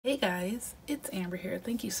Hey guys, it's Amber here.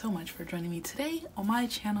 Thank you so much for joining me today on my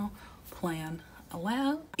channel, Plan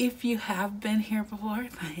Aloud. If you have been here before,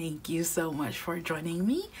 thank you so much for joining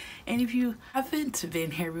me. And if you haven't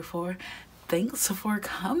been here before, thanks for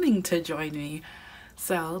coming to join me.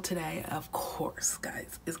 So today, of course,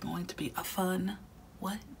 guys, is going to be a fun,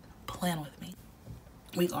 plan with me.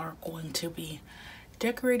 We are going to be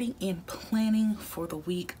decorating and planning for the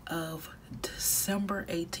week of December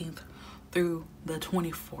 18th through the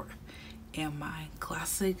 24th in my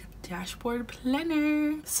classic dashboard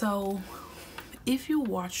planner. So if you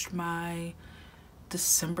watched my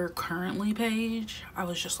December currently page, I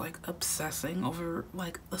was just like obsessing over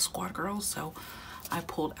like the squad girls, so I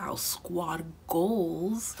pulled out squad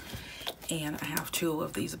goals, and I have 2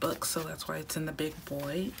 of these books, so that's why it's in the big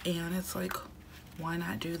boy. And it's like, why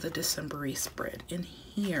not do the December-y spread in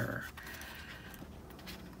here?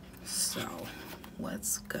 So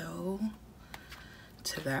let's go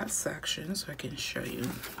to that section so I can show you.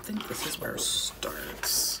 I think this is where it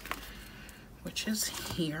starts, which is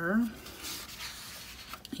here.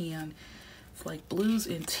 And it's like blues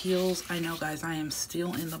and teals. I know, guys, I am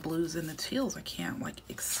still in the blues and the teals. I can't like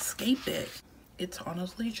escape it. It's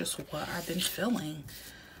honestly just what I've been feeling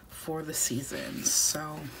for the season.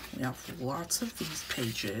 So we have lots of these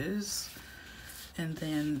pages, and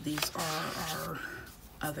then these are our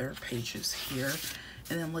other pages here.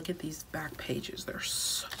 And then look at these back pages. They're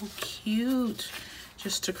so cute,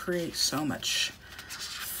 just to create so much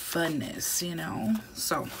funness, you know?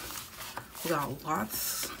 So we got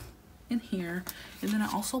lots in here. And then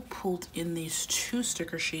I also pulled in these 2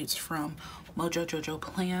 sticker sheets from Mojo Jojo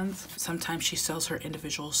Plans. Sometimes she sells her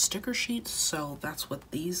individual sticker sheets, so that's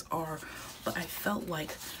what these are. But I felt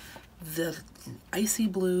like the icy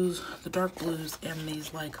blues, the dark blues, and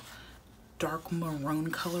these like dark maroon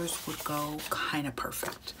colors would go kind of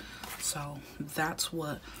perfect. So that's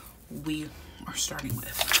what we are starting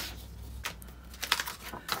with.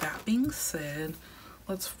 That being said,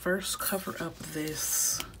 let's first cover up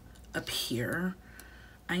this up here.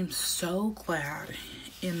 I'm so glad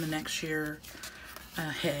in the next year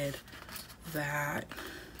ahead that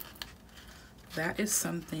that is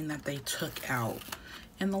something that they took out,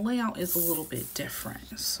 and the layout is a little bit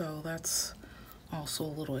different, so that's also a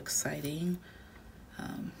little exciting.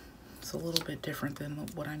 It's a little bit different than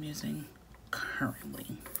what I'm using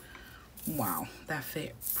currently. Wow, that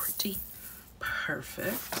fit pretty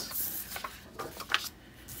perfect.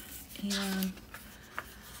 And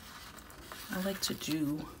I like to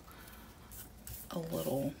do a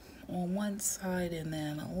little on one side and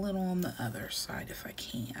then a little on the other side if I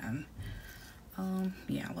can.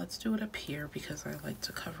 Yeah, let's do it up here because I like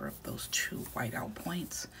to cover up those 2 whiteout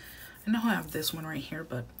points. I know I have this one right here,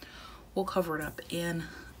 but we'll cover it up in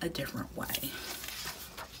a different way.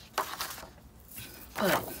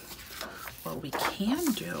 But what we can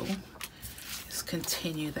do is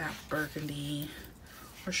continue that burgundy,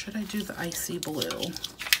 or should I do the icy blue?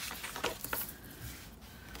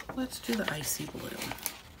 Let's do the icy blue.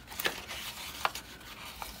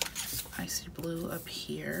 Icy blue up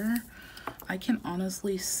here. I can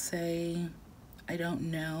honestly say I don't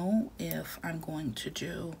know if I'm going to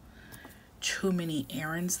do too many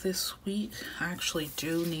errands this week. I actually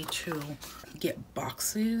do need to get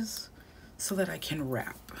boxes so that I can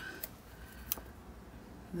wrap.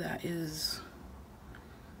 That is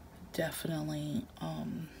definitely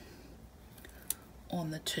on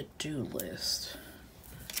the to-do list,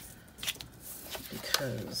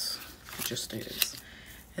 because it just is.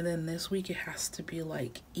 And then this week it has to be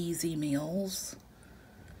like easy meals,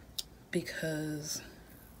 because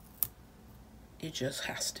it just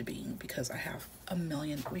has to be, because we have a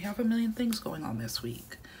million things going on this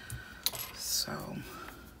week. So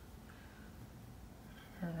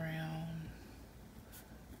around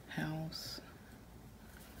house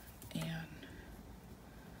and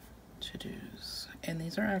to-dos. And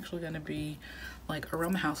these are actually going to be like,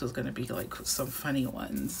 around the house is going to be like some funny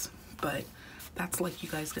ones, but that's like you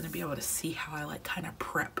guys going to be able to see how I like kind of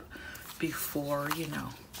prep before, you know,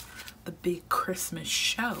 the big Christmas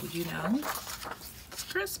show, you know? It's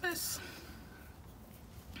Christmas.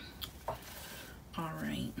 All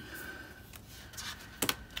right.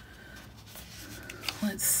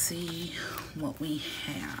 Let's see what we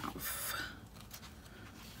have.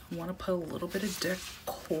 I want to put a little bit of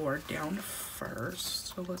decor down first.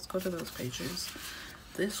 So let's go to those pages.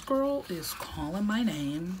 This girl is calling my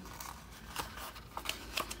name.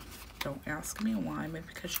 Don't ask me why, maybe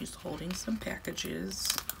because she's holding some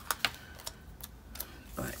packages.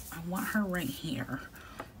 But I want her right here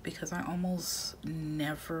because I almost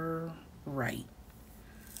never write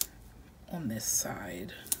on this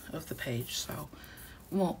side of the page. So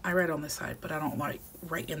well, I write on this side, but I don't like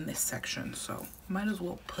right in this section, so might as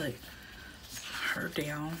well put her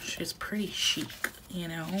down. She's pretty chic, you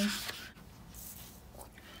know.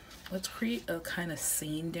 Let's create a kind of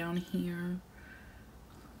scene down here.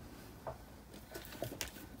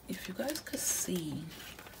 If you guys could see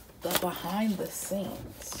the behind the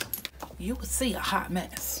scenes, you would see a hot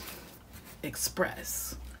mess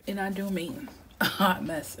express. And I do mean a hot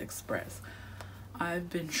mess express. I've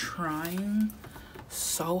been trying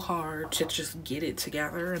so hard to just get it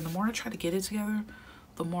together, and the more I try to get it together,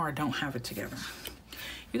 the more I don't have it together.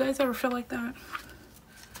 You guys ever feel like that?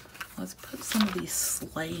 Let's put some of these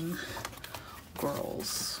slaying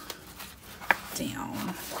girls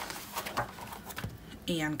down.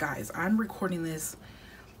 And guys, I'm recording this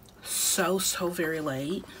so very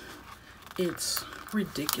late. It's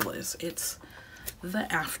ridiculous. It's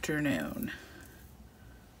the afternoon.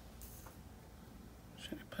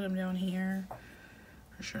 Should I put them down here?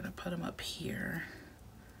 Or should I put them up here?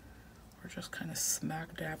 Or just kind of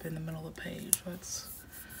smack dab in the middle of the page? Let's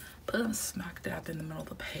put them smack dab in the middle of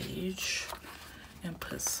the page and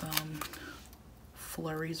put some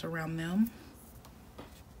flurries around them.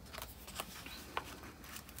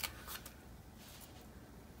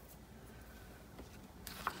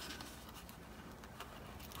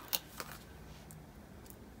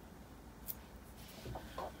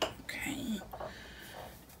 Okay,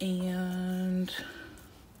 and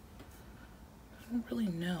I don't really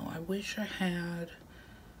know. I wish I had.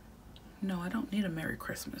 No, I don't need a Merry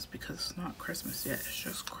Christmas because it's not Christmas yet. It's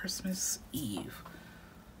just Christmas Eve.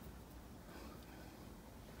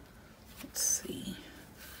 Let's see.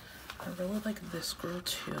 I really like this girl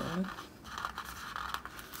too.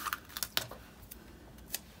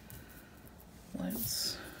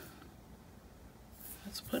 Let's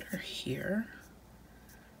put her here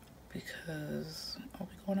because I'll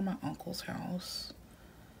be going to my uncle's house.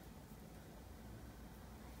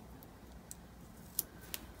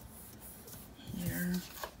 Here.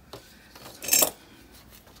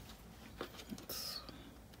 Let's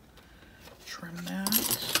trim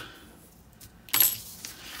that.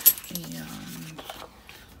 And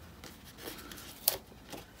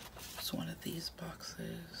it's one of these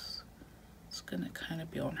boxes. It's gonna kind of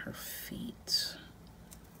be on her feet.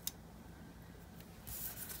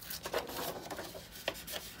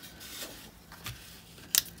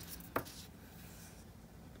 Put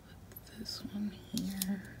this one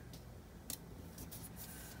here.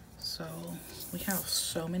 So we have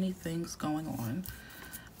so many things going on.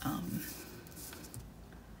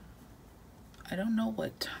 I don't know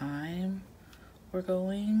what time we're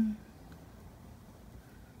going,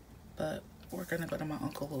 but we're gonna go to my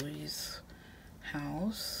Uncle Louie's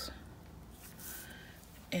house.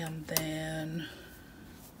 And then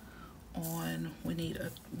we need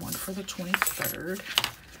one for the 23rd.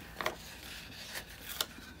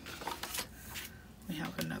 We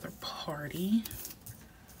have another party.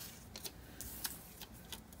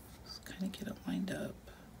 Get it lined up,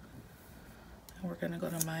 and we're gonna go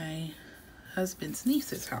to my husband's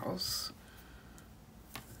niece's house.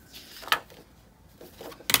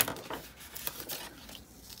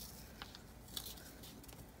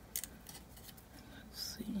 Let's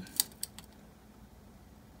see.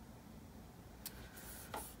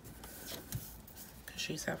 Because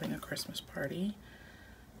she's having a Christmas party.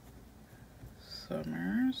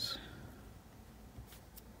 Summers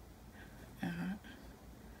at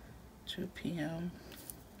 2 p.m.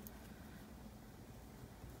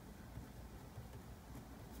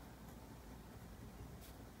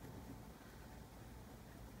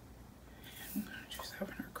 And she's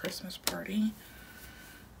having her Christmas party.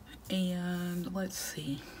 And let's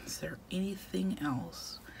see, is there anything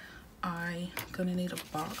else? I'm gonna need a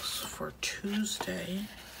box for Tuesday.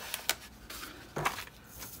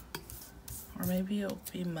 Or maybe it'll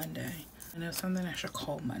be Monday. I know something I should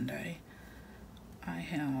call Monday. I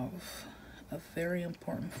have a very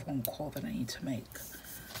important phone call that I need to make.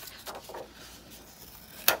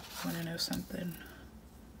 Want to know something?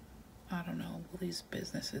 I don't know, will these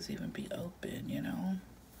businesses even be open, you know?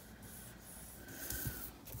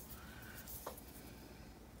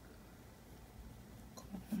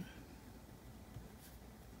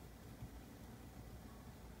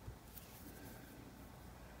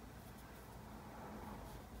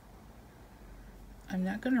 I'm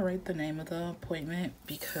not gonna write the name of the appointment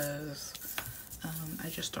because I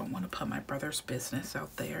just don't want to put my brother's business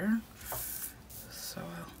out there. So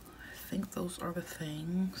I think those are the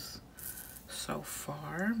things so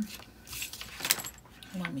far.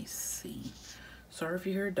 Let me see. Sorry if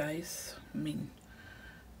you hear dice. I mean,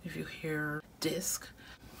 if you hear disc.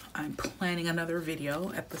 I'm planning another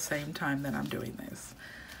video at the same time that I'm doing this.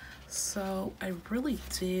 So I really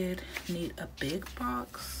did need a big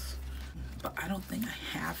box, but I don't think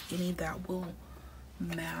I have any that will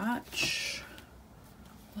match.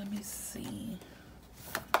 Let me see.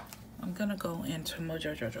 I'm gonna go into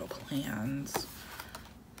Mojo Jojo Plans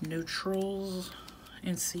neutrals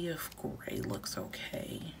and see if gray looks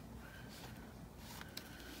okay.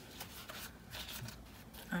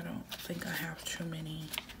 I don't think I have too many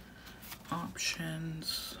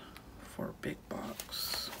options for big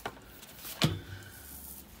box.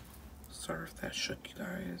 Sorry if that shook you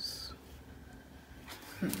guys.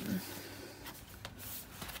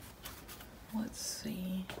 Let's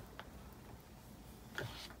see.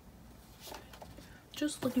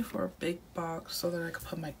 Just looking for a big box so that I can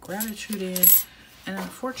put my gratitude in. And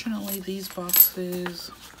unfortunately, these boxes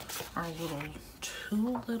are a little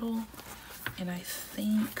too little. And I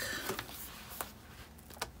think,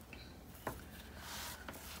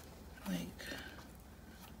 like,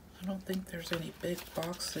 I don't think there's any big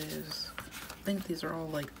boxes. I think these are all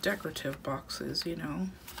like decorative boxes, you know.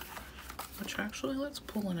 Which actually, let's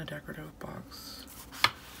pull in a decorative box.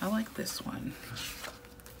 I like this one.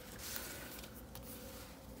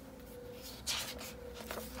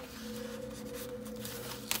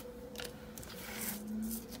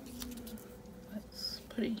 Let's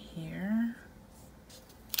put it here.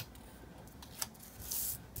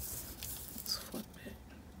 Let's flip it.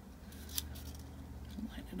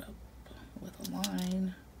 Line it up with a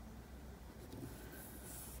line.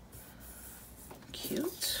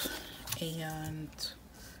 Cute. And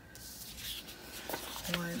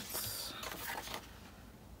let's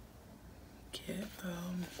get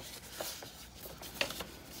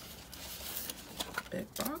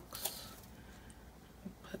big box.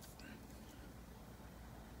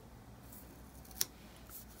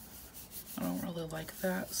 I don't really like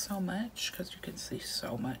that so much because you can see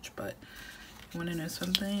so much, but you want to know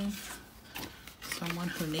something? Someone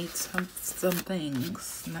who needs some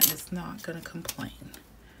things is not going to complain.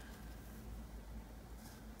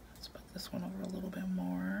 This one over a little bit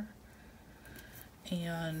more,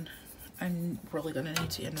 and I'm really gonna need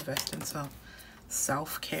to invest in some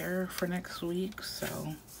self-care for next week, so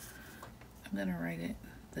I'm gonna write it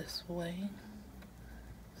this way,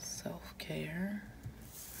 self-care,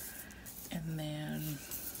 and then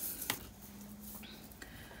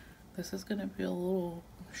this is gonna be a little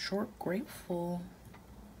short grateful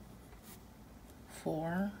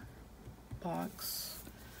for box,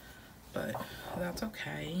 but that's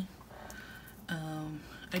okay.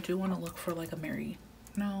 I do want to look for like a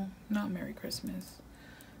not Merry Christmas,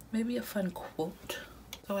 maybe a fun quote.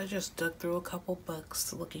 So I just dug through a couple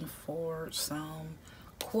books looking for some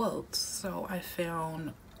quotes. So I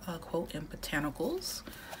found a quote in Botanicals,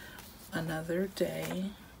 another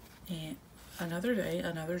day,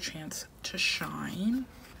 another chance to shine.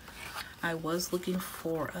 I was looking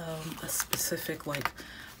for a specific like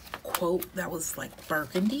quote that was like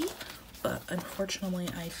burgundy, but unfortunately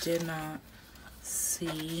I did not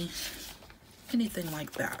see anything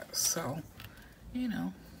like that. So, you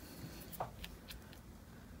know,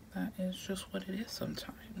 that is just what it is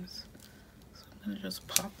sometimes. So I'm gonna just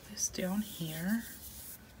pop this down here,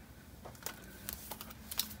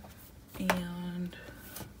 and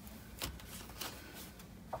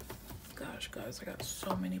gosh guys, I got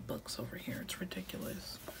so many books over here, it's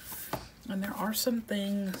ridiculous. And there are some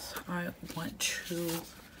things I want to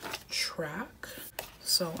track.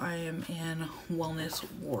 So I am in Wellness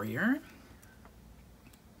Warrior.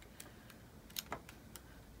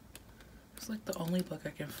 It's like the only book I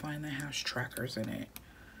can find that has trackers in it.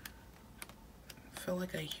 I feel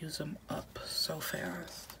like I use them up so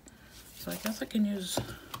fast. So I guess I can use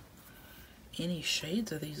any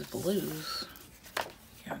shades of these blues.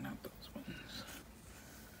 Yeah, not those ones.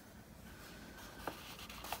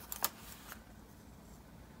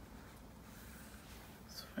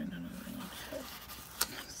 Let's find another one.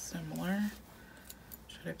 Similar.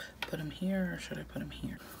 Should I put them here or should I put them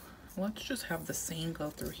here? Let's just have the same go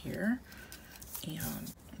through here. And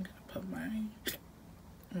I'm gonna put my,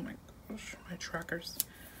 oh my gosh, my trackers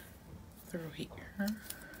through here.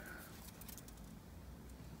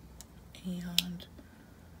 And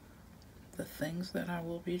the things that I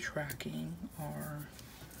will be tracking are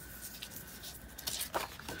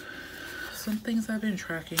some things I've been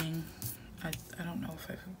tracking. I don't know if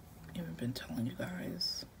I've even been telling you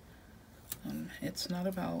guys. It's not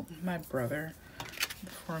about my brother.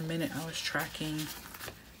 For a minute I was tracking,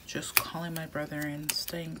 just calling my brother and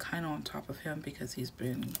staying kind of on top of him because he's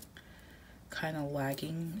been kind of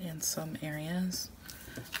lagging in some areas,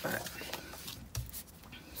 but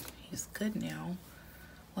he's good now.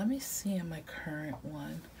 Let me see in my current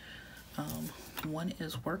one. One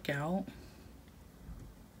is workout.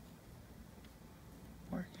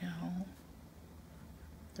 Workout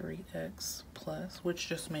 3x plus, which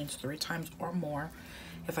just means 3 times or more.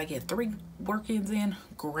 If I get 3 work-ins in,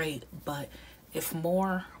 great, but if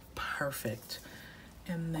more, perfect.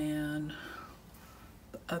 And then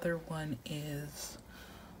the other one is,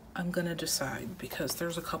 I'm gonna decide, because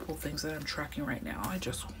there's a couple things that I'm tracking right now. I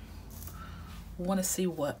just want to see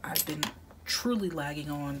what I've been truly lagging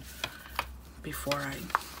on before I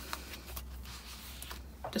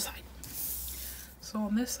decide. So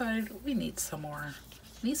on this side, we need some more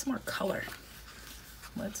color.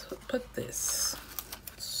 Let's put this.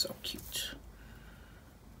 It's so cute.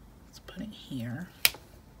 Let's put it here.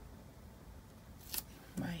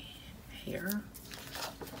 My hair.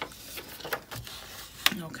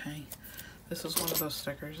 Okay, this is one of those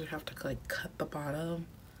stickers you have to like cut the bottom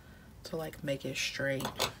to like make it straight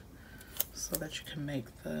so that you can make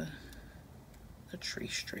the tree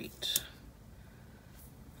straight.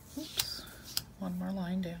 Oops, one more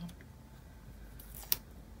line down.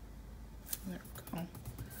 There we go.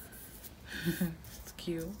 It's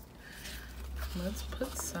cute. Let's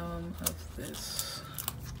put some of this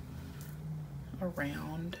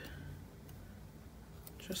around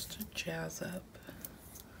just to jazz up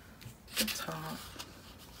the top,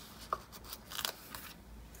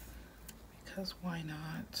 because why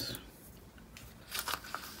not?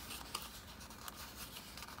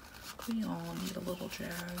 We all need a little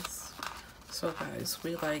jazz. So guys,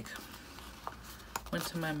 we like went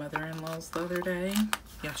to my mother-in-law's the other day,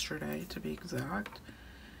 yesterday to be exact,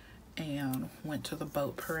 and went to the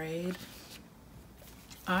boat parade.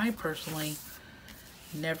 I personally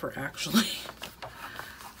never actually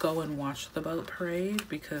go and watch the boat parade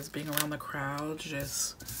because being around the crowd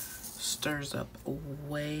just stirs up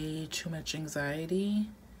way too much anxiety.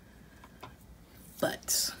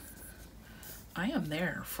 But I am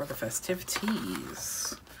there for the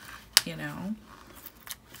festivities, you know.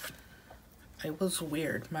 It was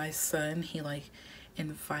weird. My son, he like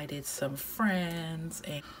invited some friends,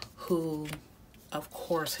 and who, of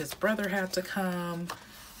course, his brother had to come,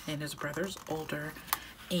 and his brother's older,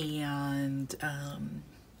 and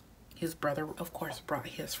his brother, of course, brought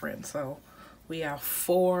his friends. So we have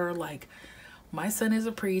 4, like, my son is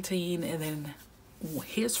a preteen, and then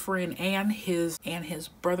his friend and his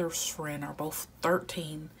brother's friend are both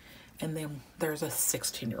 13, and then there's a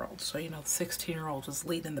 16-year-old. So, you know, the 16-year-old is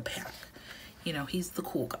leading the pack. You know, he's the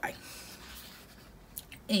cool guy.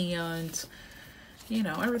 And, you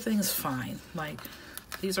know, everything's fine. Like,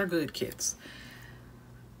 these are good kids.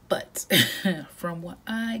 But from what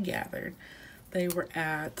I gathered, they were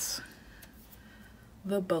at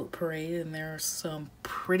the boat parade, and there are some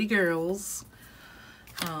pretty girls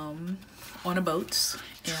on a boat,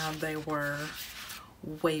 and they were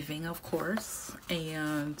waving, of course,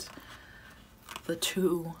 and the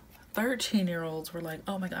 2 13-year-olds were like,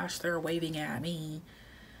 oh my gosh, they're waving at me,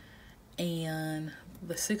 and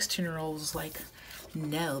the 16-year-old was like,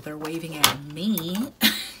 no, they're waving at me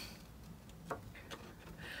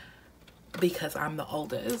because I'm the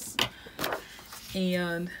oldest.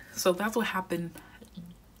 And so that's what happened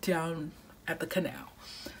down at the canal.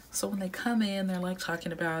 So when they come in, they're like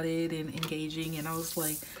talking about it and engaging, and I was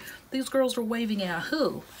like, these girls are waving at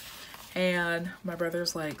who? And my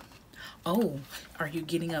brother's like, oh, are you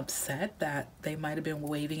getting upset that they might have been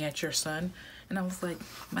waving at your son? And I was like,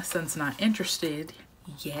 my son's not interested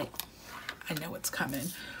yet. I know it's coming.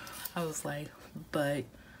 I was like, but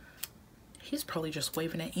he's probably just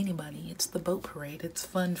waving at anybody. It's the boat parade. It's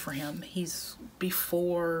fun for him. He's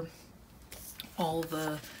before all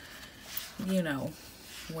the, you know,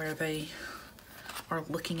 where they are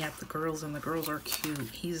looking at the girls and the girls are cute.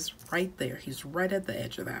 He's right there. He's right at the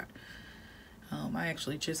edge of that. I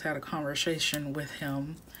actually just had a conversation with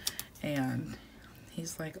him, and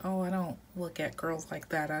he's like, oh, I don't look at girls like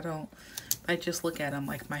that. I just look at them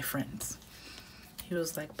like my friends. He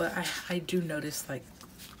was like, but I do notice like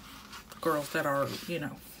girls that are, you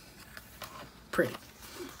know, pretty.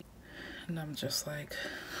 And I'm just like,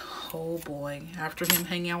 oh boy. After him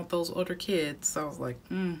hanging out with those older kids, I was like,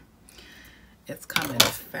 it's coming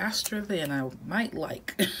faster than I might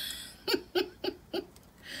like.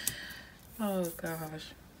 Oh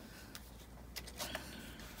gosh.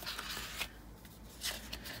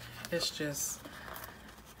 It's just,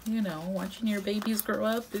 you know, watching your babies grow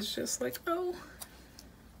up, it's just like, oh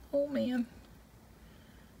man.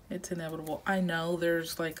 It's inevitable. I know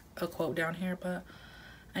there's like a quote down here, but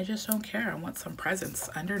I just don't care. I want some presents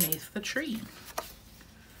underneath the tree.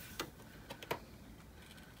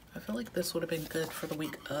 I feel like this would have been good for the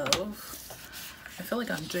week of. I feel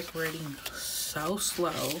like I'm decorating so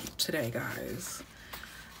slow today, guys.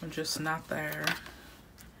 I'm just not there.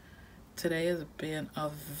 Today has been a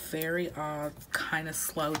very odd, kind of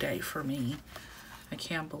slow day for me. I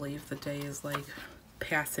can't believe the day is like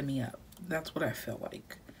passing me up. That's what I feel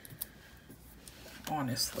like,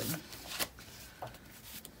 honestly.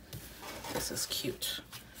 This is cute.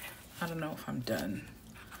 I don't know if I'm done.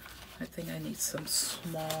 I think I need some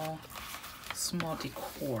small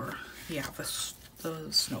decor. Yeah,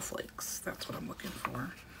 the snowflakes. That's what I'm looking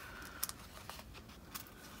for.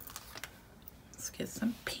 Let's get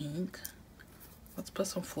some pink. Let's put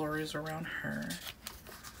some florals around her.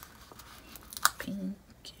 Pink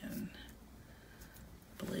and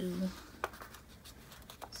blue.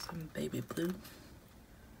 Some baby blue.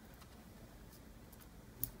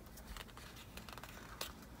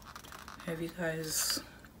 Have you guys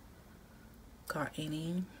got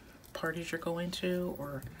any parties you're going to,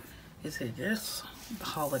 or is it just the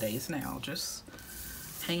holidays now, just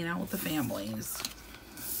hanging out with the families?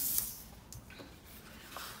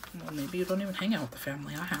 Well, maybe you don't even hang out with the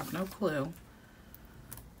family. I have no clue.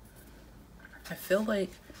 I feel like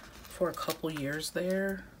for a couple years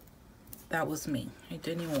there, that was me. I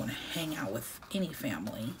didn't even want to hang out with any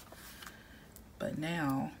family. But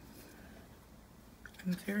now,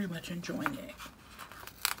 I'm very much enjoying it.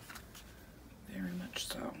 Very much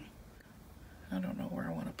so. I don't know where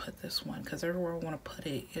I want to put this one, because everywhere I want to put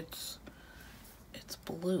it, it's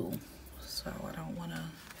blue. So I don't want to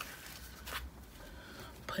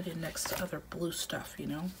put it next to other blue stuff, you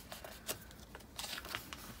know?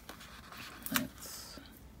 Let's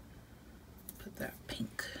put that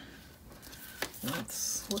pink.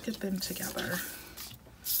 Let's look at them together.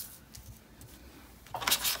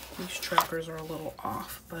 These trackers are a little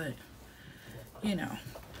off, but you know,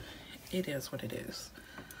 it is what it is.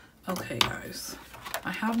 Okay, guys,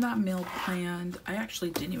 I have not meal planned. I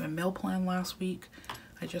actually didn't even meal plan last week.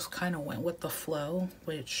 I just kind of went with the flow,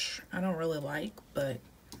 which I don't really like, but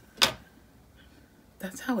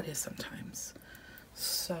that's how it is sometimes.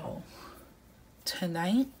 So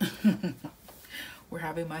tonight, we're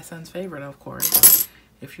having my son's favorite, of course.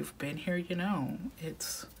 If you've been here, you know,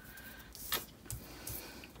 it's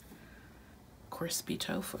crispy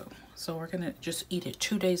tofu. So we're gonna just eat it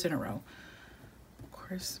 2 days in a row.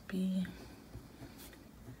 Crispy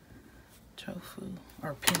tofu,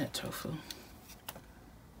 or peanut tofu.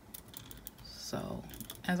 So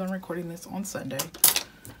as I'm recording this on Sunday,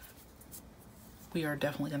 we are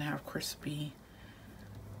definitely gonna have crispy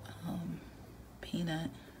peanut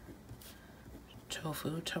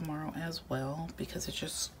tofu tomorrow as well, because it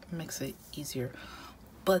just makes it easier.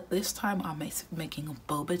 But this time I'm making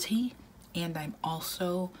boba tea, and I'm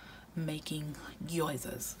also making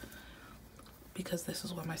gyozas, because this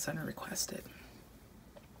is what my son requested.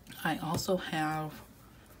 I also have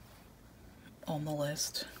on the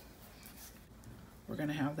list, we're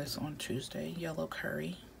gonna have this on Tuesday, yellow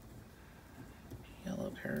curry.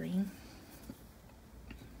 Yellow curry.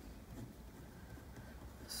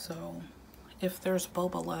 So if there's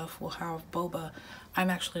boba left, we'll have boba. I'm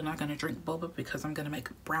actually not gonna drink boba because I'm gonna make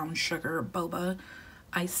brown sugar boba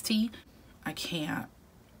iced tea. I can't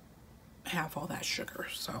have all that sugar,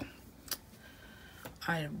 so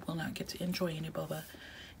I will not get to enjoy any boba.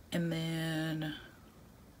 And then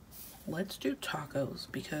let's do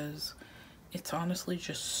tacos, because it's honestly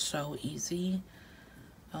just so easy.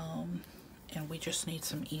 And we just need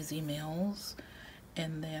some easy meals.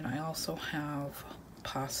 And then I also have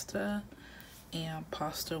pasta, and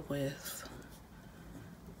pasta with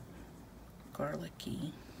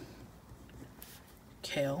garlicky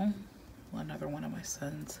kale, another one of my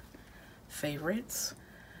son's favorites.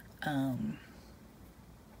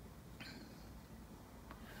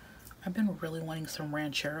 I've been really wanting some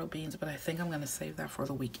ranchero beans, but I think I'm gonna save that for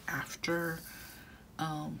the week after,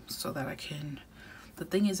 so that I can. The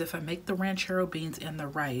thing is, if I make the ranchero beans and the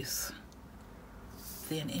rice,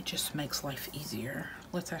 then it just makes life easier.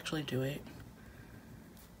 Let's actually do it.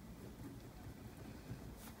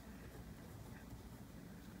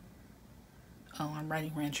 Oh, I'm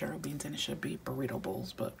writing ranchero beans and it should be burrito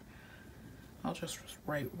bowls, but I'll just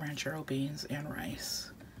write ranchero beans and rice.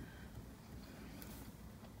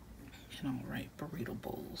 And I'll write burrito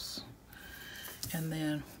bowls. And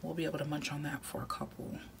then we'll be able to munch on that for a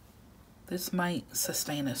couple. This might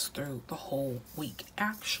sustain us through the whole week,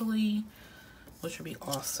 actually, which would be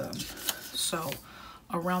awesome. So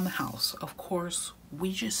around the house, of course,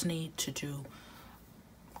 we just need to do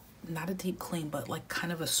not a deep clean, but like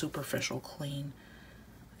kind of a superficial clean.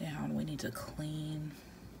 And we need to clean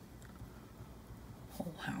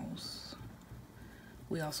whole house.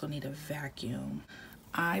 We also need a vacuum.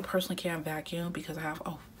 I personally can't vacuum because I have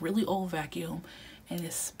a really old vacuum and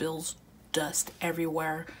it spills dust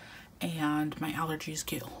everywhere, and my allergies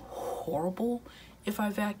get horrible if I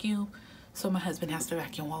vacuum. So my husband has to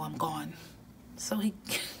vacuum while I'm gone. So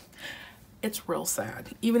it's real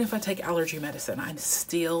sad. Even if I take allergy medicine, I'm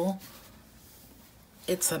still,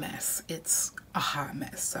 it's a mess. It's a hot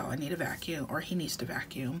mess. So I need a vacuum, or he needs to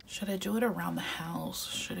vacuum. Should I do it around the house?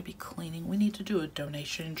 Should it be cleaning? We need to do a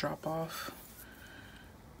donation drop off.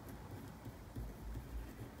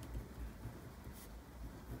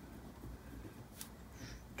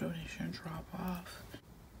 Donation drop off.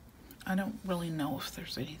 I don't really know if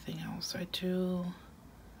there's anything else. I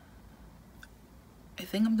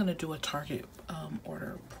think I'm gonna do a Target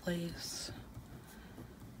order place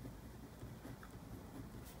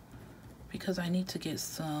because I need to get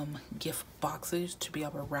some gift boxes to be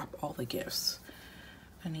able to wrap all the gifts.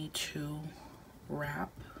 I need to wrap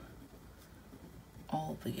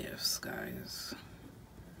all the gifts, guys.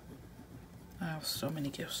 I have so many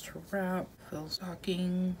gifts to wrap. Fill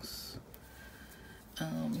stockings.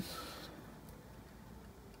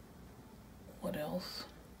 What else?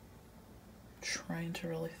 Trying to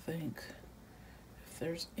really think if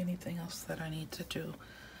there's anything else that I need to do.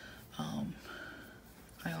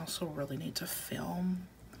 I also really need to film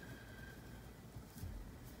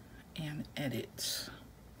and edit.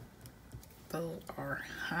 Those are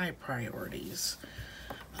high priorities.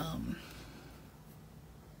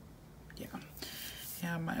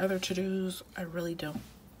 Yeah, my other to-dos, I really don't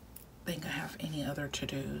think I have any other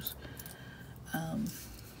to-dos.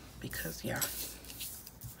 Because yeah,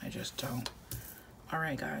 I just don't. All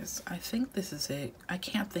right, guys, I think this is it. I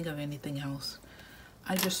can't think of anything else.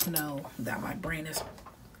 I just know that my brain is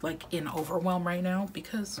like in overwhelm right now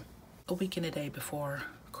because a week and a day before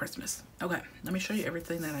Christmas. Okay, let me show you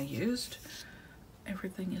everything that I used.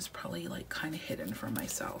 Everything is probably like kind of hidden from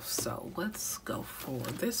myself. So let's go for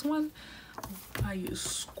this one. I use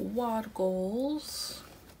squad goals.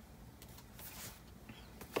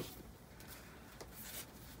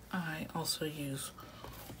 I also use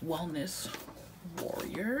Wellness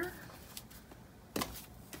Warrior.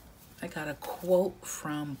 I got a quote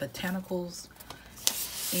from Botanicals,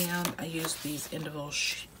 and I use these individual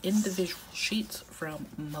sheets from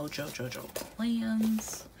Mojo Jojo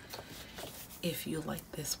Plans. If you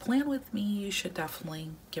like this plan with me, you should definitely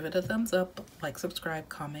give it a thumbs up, like, subscribe,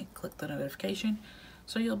 comment, click the notification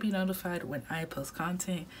so you'll be notified when I post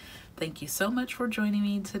content. Thank you so much for joining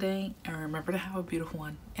me today, and remember to have a beautiful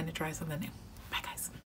one, and to try something new.